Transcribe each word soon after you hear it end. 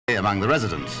among the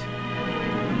residents.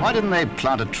 Why didn't they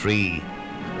plant a tree?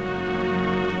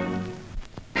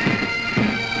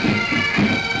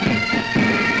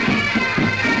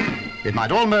 It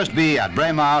might almost be at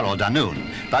Braemar or Dunoon,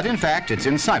 but in fact it's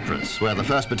in Cyprus, where the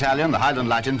First Battalion, the Highland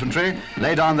Light Infantry,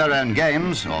 laid on their own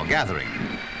games or gathering.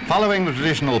 Following the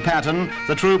traditional pattern,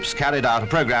 the troops carried out a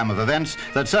programme of events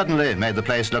that certainly made the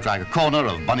place look like a corner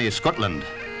of bonny Scotland.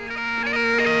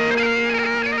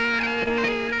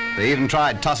 They even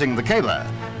tried tossing the caber.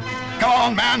 Come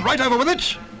on, man, right over with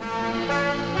it.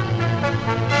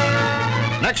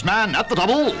 Next man at the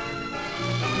double.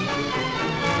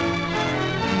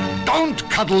 Don't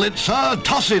cuddle it, sir.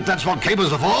 Toss it. That's what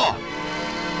cabers are for.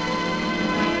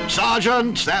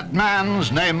 Sergeant, that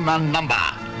man's name and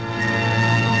number.